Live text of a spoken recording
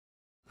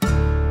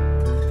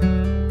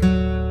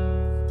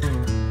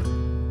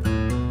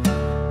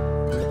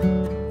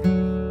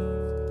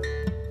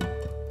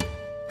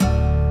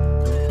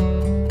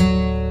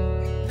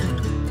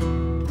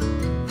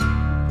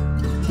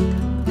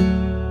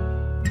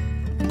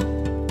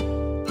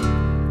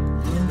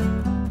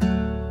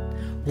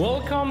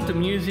to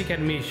Music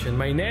and Mission.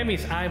 My name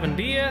is Iván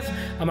Díaz.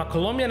 I'm a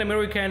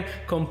Colombian-American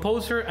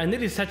composer, and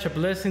it is such a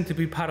blessing to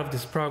be part of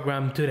this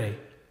program today.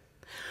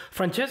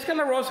 Francesca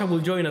LaRosa will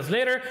join us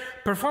later,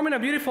 performing a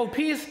beautiful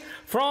piece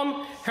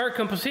from her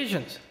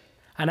compositions.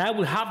 And I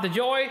will have the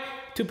joy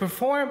to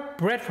perform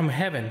Bread from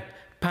Heaven,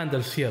 Pan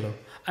del Cielo,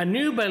 a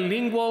new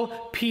bilingual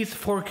piece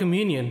for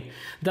communion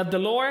that the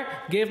Lord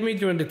gave me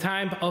during the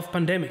time of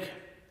pandemic.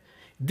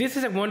 This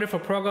is a wonderful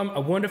program,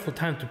 a wonderful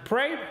time to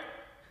pray,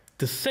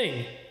 to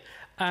sing,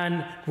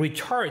 and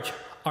recharge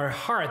our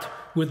heart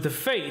with the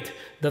faith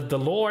that the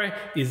Lord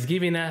is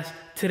giving us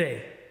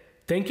today.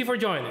 Thank you for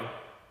joining.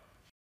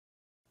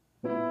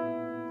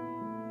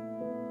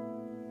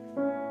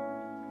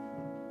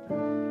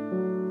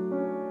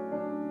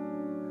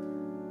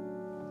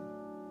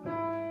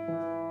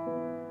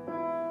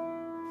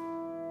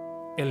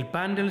 El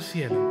pan del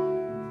cielo,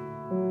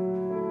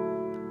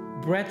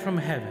 bread from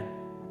heaven.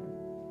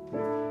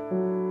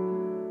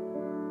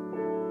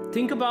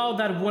 Think about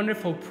that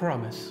wonderful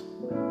promise,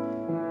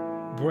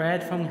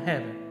 bread from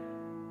heaven.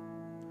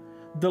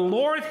 The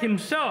Lord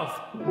Himself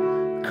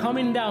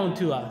coming down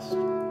to us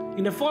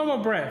in the form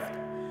of bread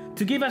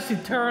to give us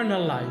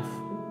eternal life.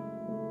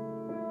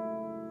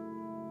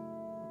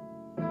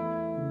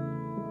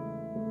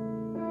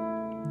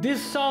 This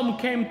psalm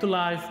came to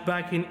life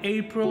back in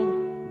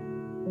April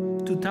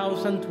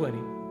 2020,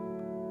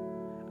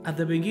 at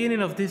the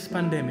beginning of this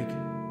pandemic.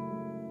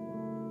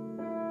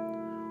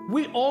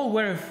 We all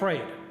were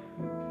afraid.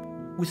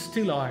 We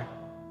still are.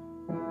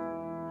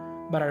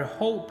 But our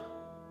hope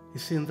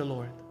is in the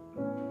Lord.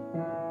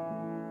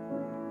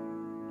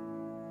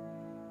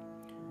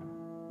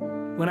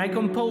 When I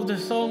composed the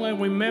song, I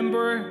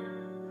remember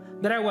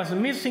that I was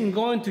missing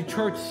going to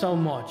church so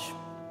much.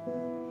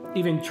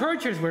 Even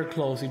churches were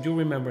closed, if you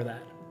remember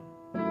that.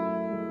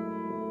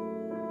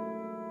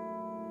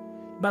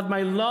 But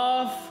my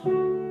love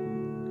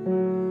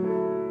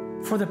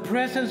for the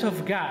presence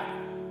of God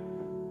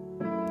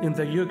in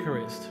the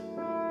Eucharist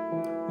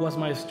was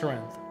my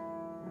strength.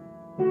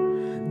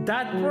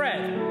 That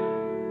bread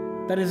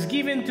that is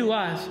given to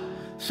us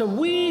so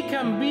we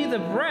can be the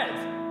bread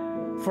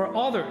for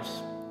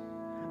others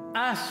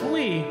as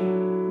we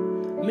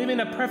live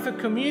in a perfect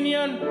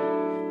communion,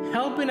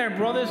 helping our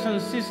brothers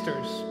and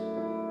sisters,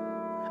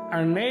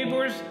 our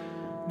neighbors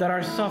that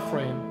are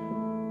suffering.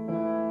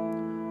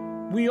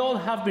 We all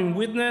have been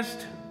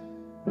witnessed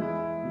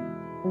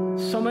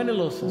so many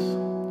losses,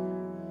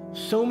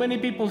 so many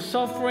people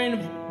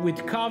suffering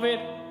with COVID,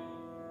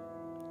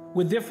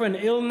 with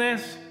different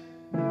illness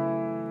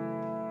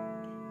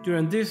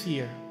during this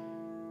year.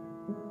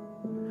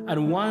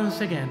 And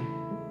once again,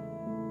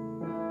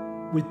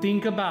 we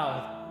think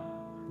about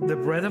the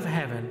bread of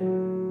heaven,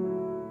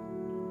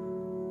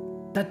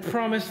 that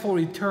promise for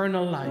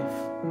eternal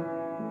life.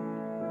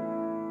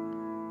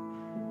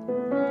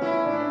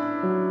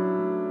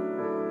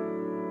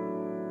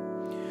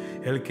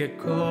 El que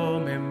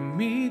come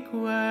mi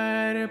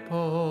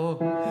cuerpo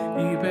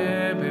y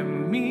bebe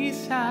mi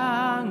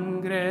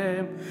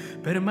sangre,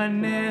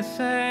 permanece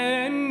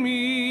en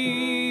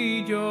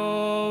mí,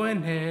 yo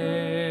en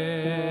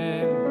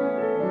él.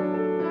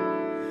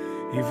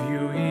 If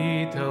you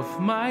eat of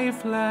my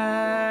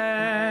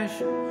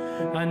flesh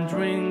and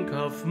drink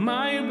of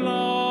my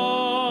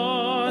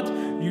blood,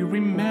 you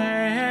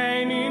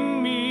remain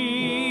in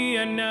me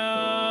and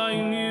I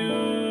in you.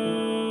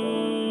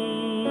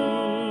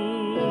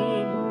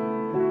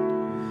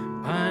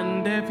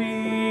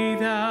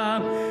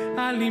 Vida,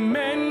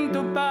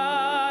 alimento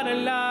para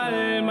el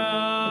alma,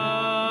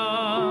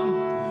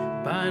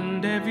 pan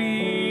de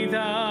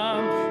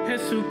vida,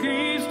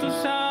 Jesucristo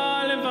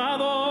Salvador,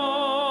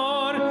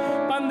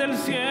 pan del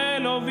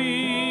cielo,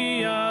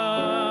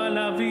 vía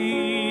la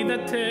vida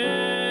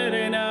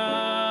eterna,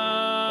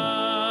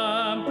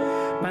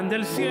 pan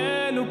del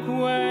cielo,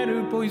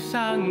 cuerpo y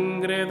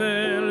sangre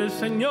del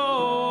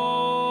Señor.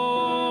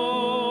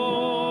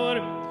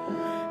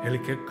 El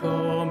que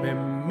come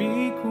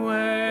mi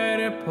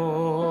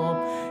cuerpo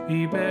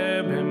y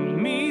bebe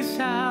mi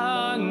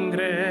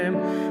sangre,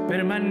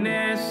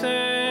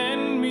 permanece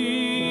en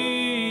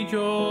mí,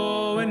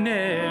 yo en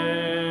él.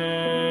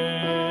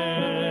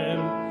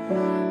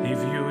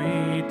 If you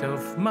eat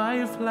of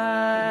my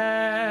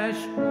flesh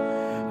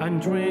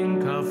and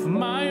drink of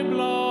my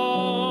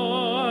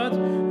blood,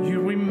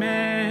 you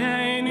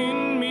remain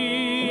in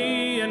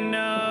me and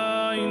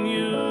I in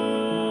you.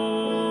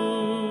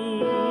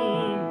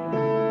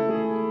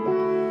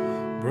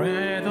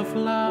 Bread of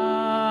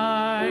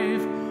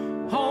life,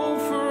 hope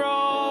for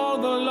all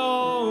the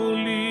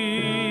lowly.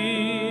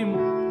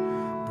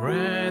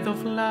 Bread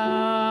of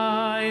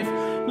life,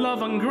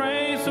 love and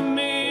grace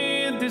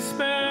amid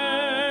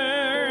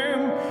despair.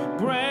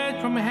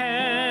 Bread from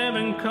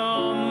heaven,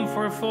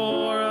 comfort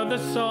for the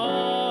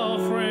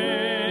suffering.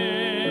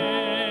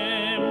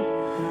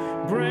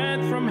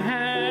 Bread from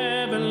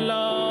heaven,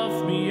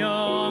 love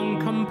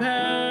beyond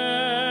compare.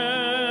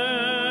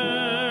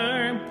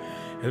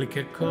 El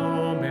que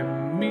come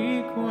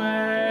mi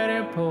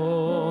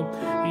cuerpo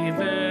y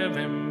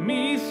bebe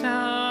mi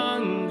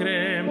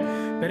sangre,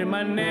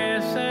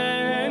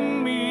 permanece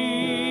en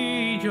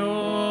mí,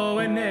 yo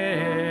en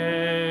él.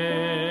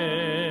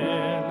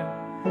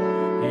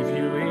 If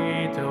you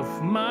eat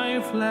of my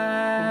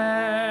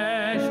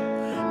flesh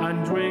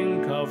and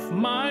drink of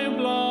my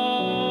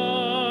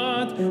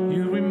blood,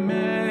 you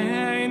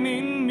remain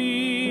in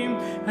me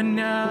and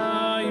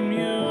I in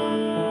you.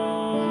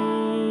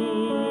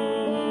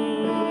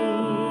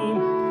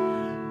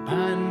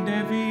 Pan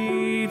de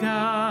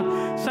vida,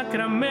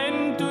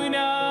 sacramento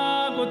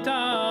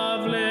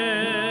inagotable.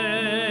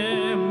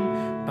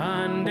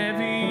 Pan de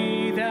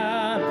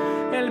vida,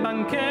 el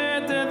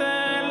banquete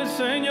del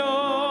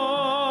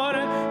Señor.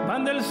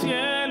 Pan del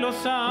cielo,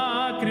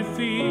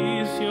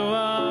 sacrificio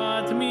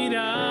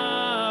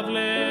admirable.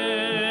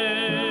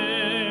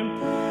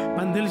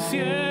 Pan del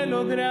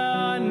cielo,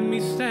 gran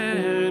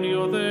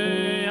misterio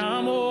de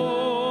amor.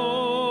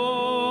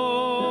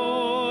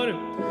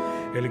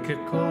 El que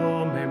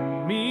come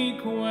mi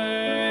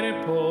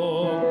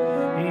cuerpo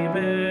y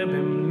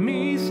bebe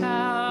mi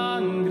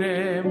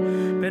sangre,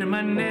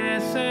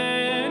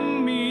 permanece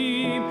en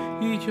mí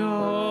y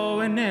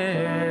yo en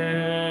él.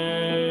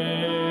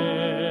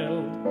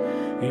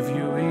 If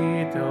you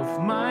eat of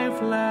my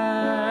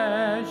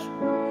flesh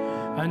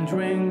and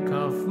drink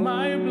of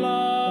my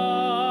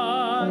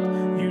blood,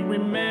 you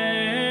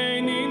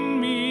remain in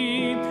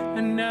me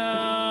and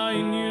I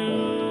in you.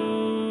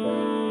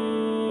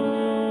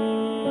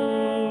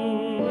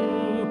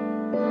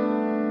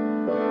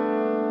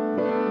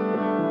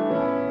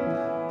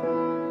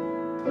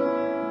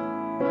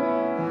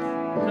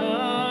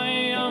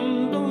 I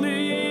am the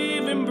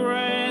living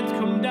bread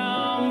come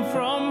down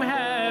from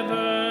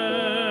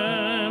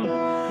heaven.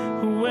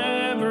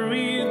 Whoever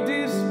eats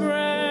this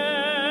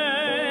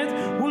bread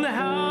will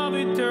have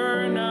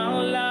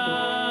eternal life.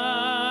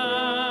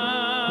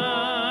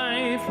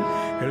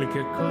 El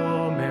que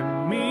come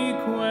mi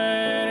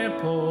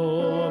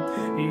cuerpo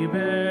y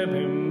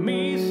bebe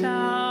mi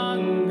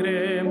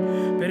sangre,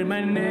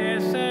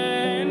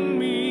 permanece en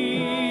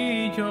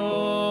mí,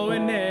 yo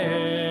en él.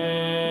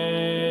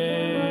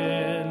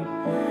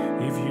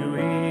 If you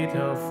eat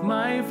of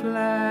my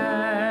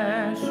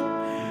flesh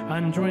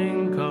and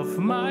drink of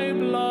my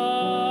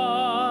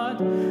blood,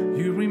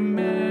 you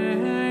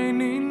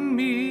remain in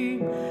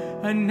me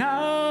and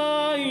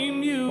I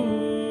in you.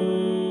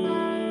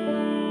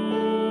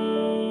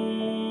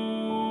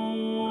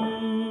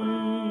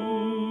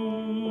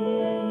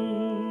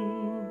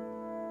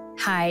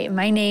 Hi,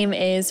 my name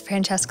is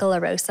Francesca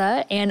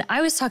LaRosa, and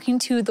I was talking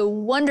to the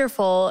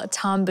wonderful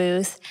Tom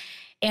Booth,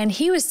 and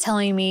he was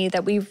telling me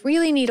that we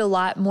really need a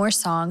lot more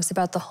songs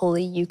about the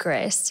Holy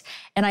Eucharist.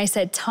 And I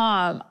said,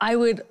 Tom, I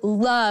would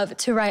love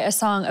to write a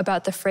song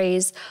about the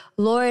phrase,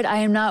 Lord, I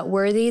am not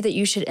worthy that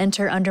you should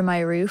enter under my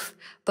roof,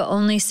 but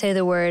only say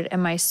the word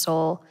and my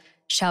soul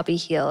shall be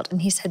healed.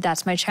 And he said,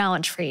 that's my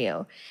challenge for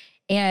you.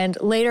 And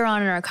later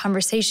on in our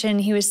conversation,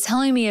 he was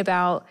telling me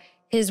about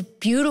his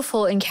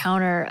beautiful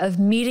encounter of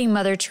meeting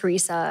Mother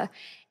Teresa.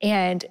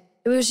 And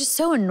it was just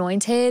so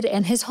anointed,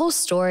 and his whole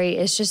story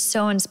is just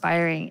so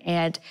inspiring.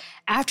 And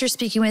after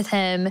speaking with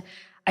him,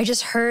 I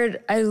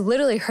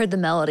literally heard the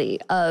melody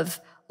of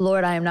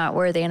Lord, I am not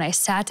worthy. And I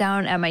sat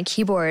down at my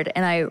keyboard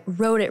and I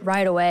wrote it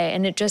right away.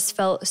 And it just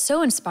felt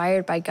so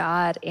inspired by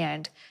God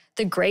and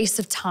the grace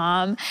of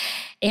Tom.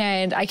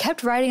 And I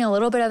kept writing a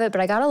little bit of it,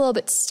 but I got a little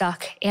bit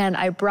stuck. And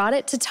I brought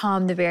it to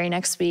Tom the very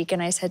next week.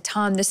 And I said,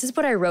 Tom, this is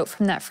what I wrote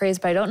from that phrase,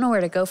 but I don't know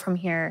where to go from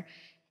here.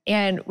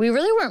 And we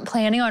really weren't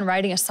planning on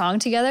writing a song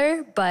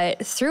together,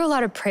 but through a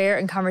lot of prayer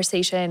and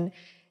conversation,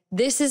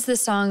 this is the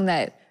song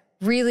that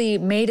really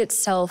made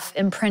itself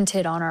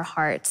imprinted on our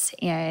hearts.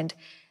 And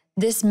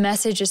this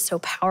message is so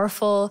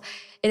powerful.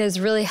 It has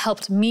really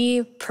helped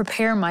me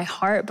prepare my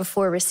heart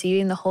before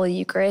receiving the Holy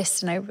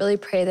Eucharist, and I really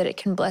pray that it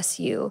can bless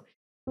you.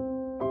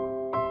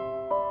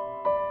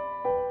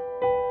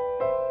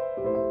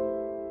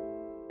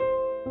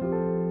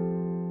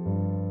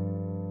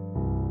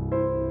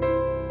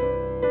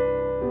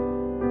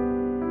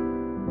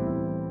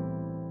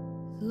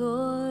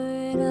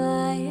 Lord,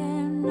 I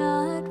am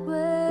not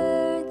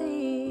worthy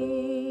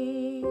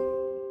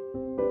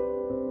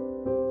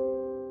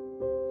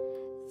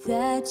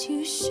that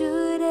you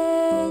should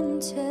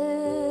enter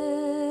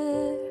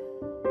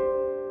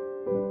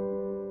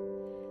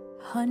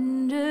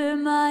under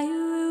my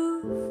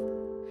roof,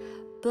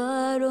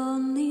 but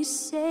only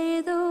say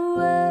the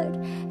word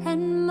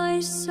and my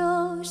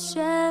soul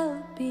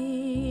shall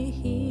be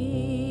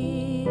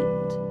healed.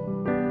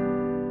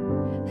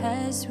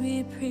 As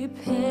we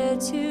prepare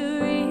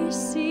to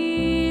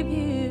receive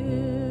you,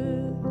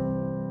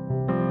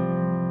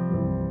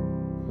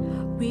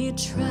 we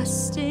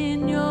trust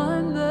in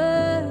your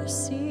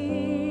mercy.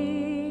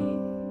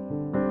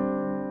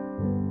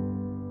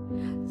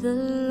 The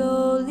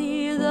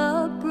lowly,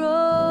 the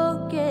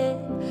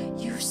broken,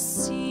 you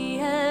see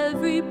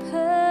every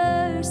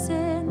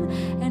person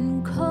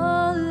and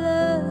call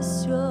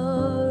us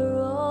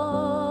your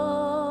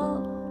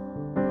own.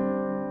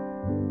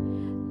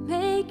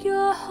 Make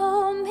your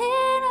home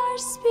in our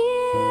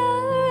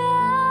spirit.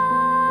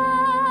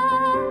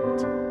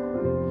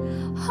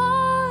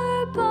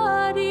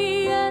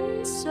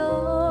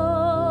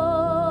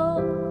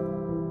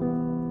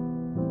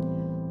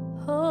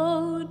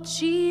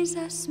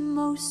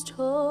 most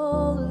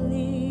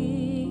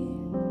holy,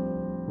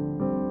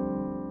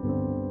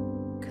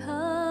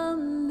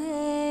 come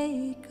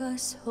make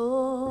us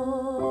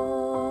whole.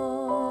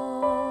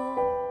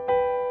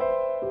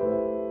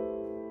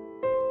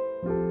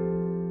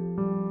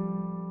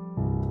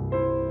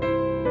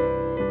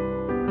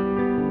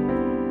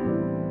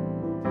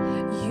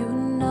 You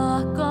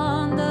knock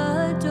on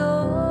the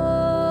door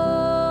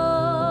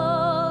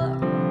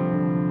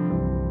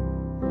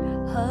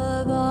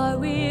of our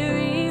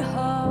weary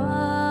hearts.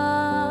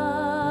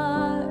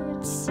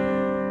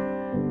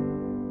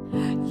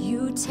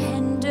 You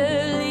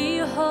tenderly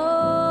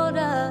hold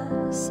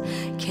us,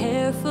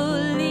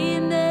 carefully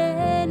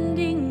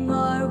mending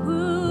our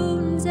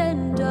wounds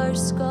and our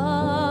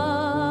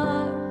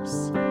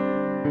scars.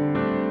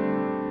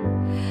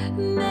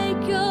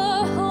 Make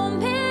your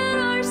home in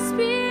our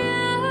spirit,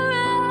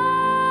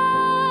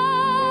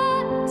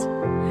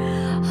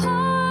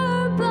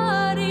 our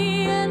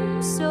body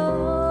and soul.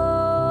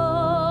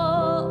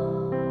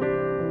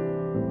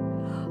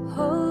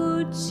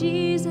 Oh,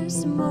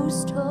 Jesus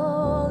most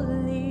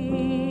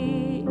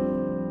holy,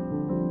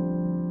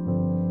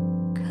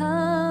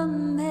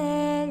 come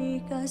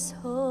make us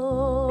whole.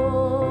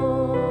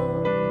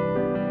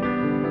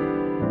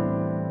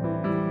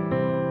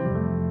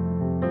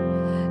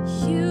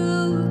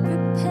 You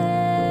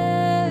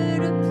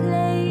prepared a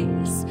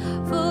place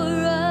for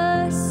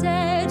us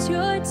at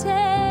your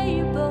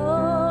table,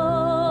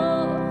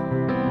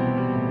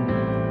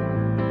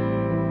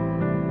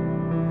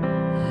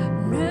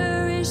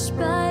 nourished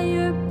by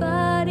your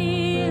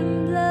body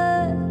and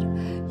blood.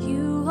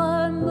 You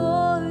are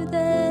more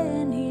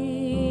than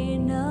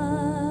enough.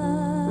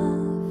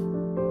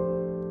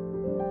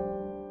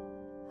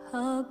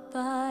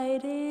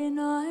 Abide in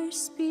our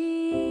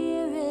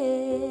spirit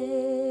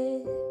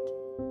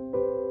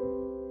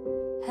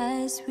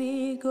as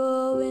we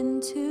go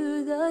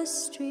into the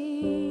streets,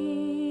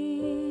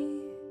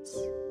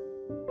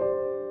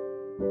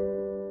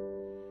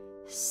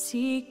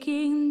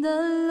 seeking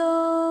the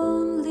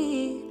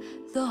lonely,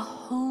 the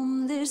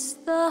homeless,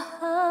 the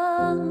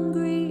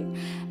hungry,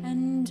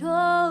 and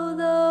all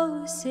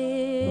those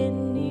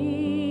in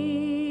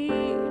need.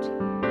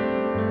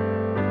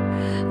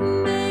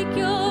 Make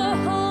your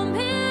home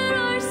in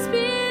our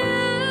spirit,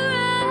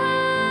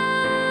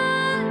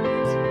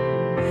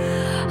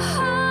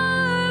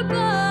 our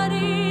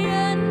body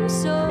and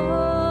soul.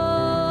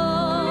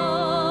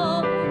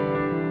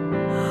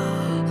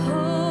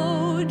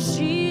 Oh,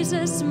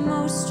 Jesus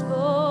most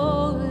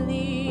holy,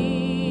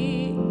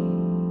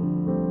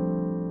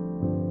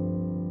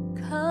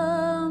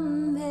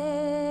 come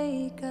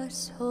make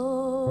us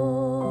whole.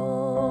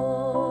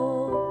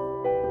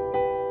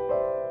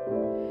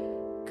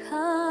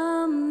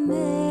 Come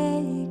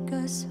make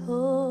us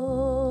whole.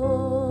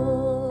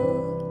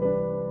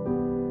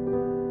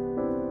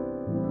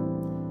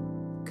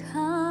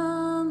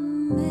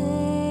 Come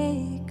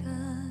make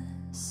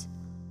us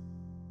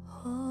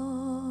whole.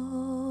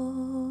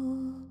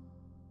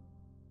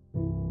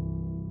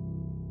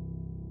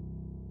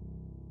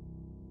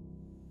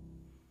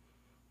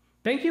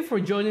 Thank you for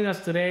joining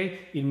us today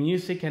in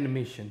Music and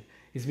Mission.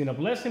 It's been a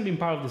blessing being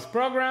part of this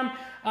program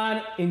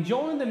and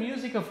enjoying the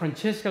music of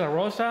Francesca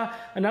LaRosa,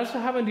 and also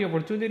having the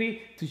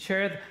opportunity to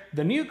share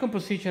the new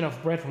composition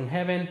of Bread from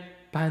Heaven,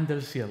 Pan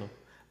del Cielo.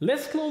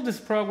 Let's close this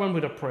program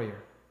with a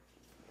prayer.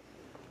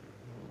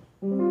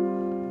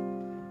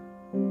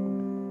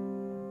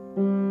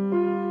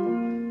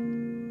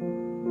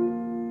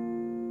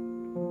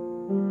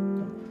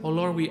 Oh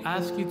Lord, we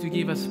ask you to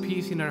give us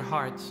peace in our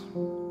hearts.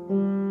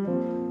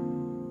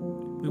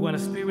 We want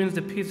to experience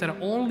the peace that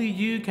only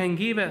you can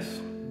give us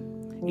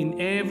in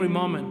every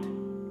moment.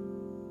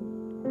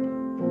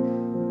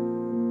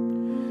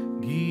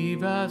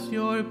 Give us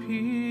your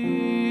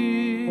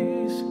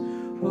peace,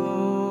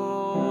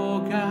 oh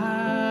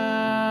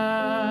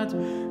God.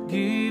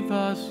 Give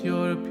us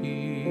your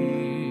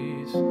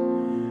peace,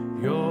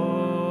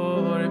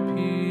 your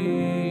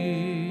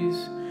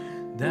peace.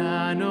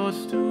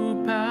 Danos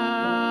tu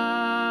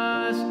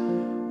paz,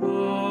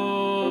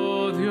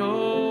 oh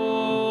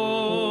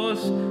Dios.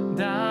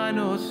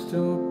 Danos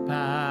tu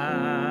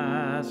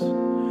paz,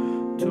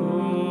 tu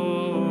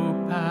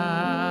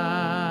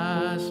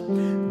paz.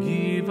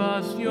 Give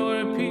us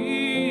your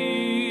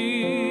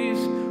peace,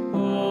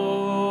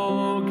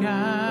 oh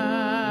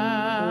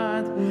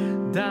God.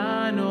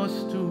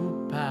 Danos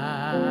tu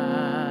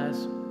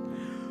paz,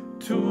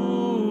 tu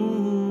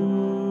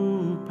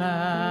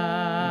paz.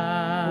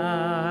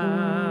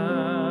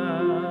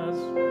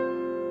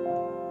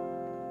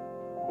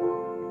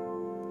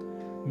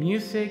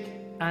 Music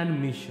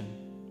and Mission.